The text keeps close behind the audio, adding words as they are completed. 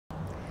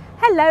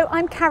Hello,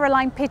 I'm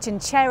Caroline Pigeon,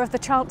 Chair of the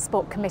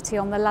Transport Committee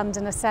on the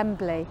London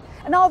Assembly,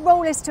 and our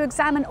role is to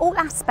examine all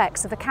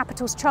aspects of the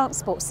capital's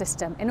transport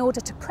system in order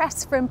to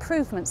press for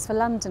improvements for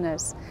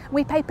Londoners.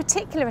 We pay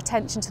particular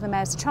attention to the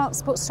Mayor's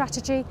transport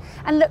strategy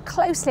and look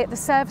closely at the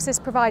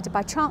services provided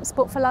by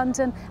Transport for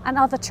London and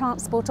other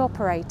transport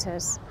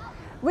operators.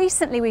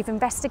 Recently, we've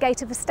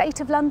investigated the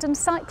state of London's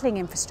cycling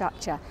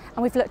infrastructure,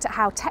 and we've looked at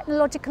how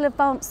technological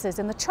advances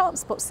in the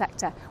transport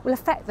sector will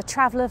affect the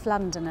travel of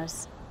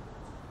Londoners.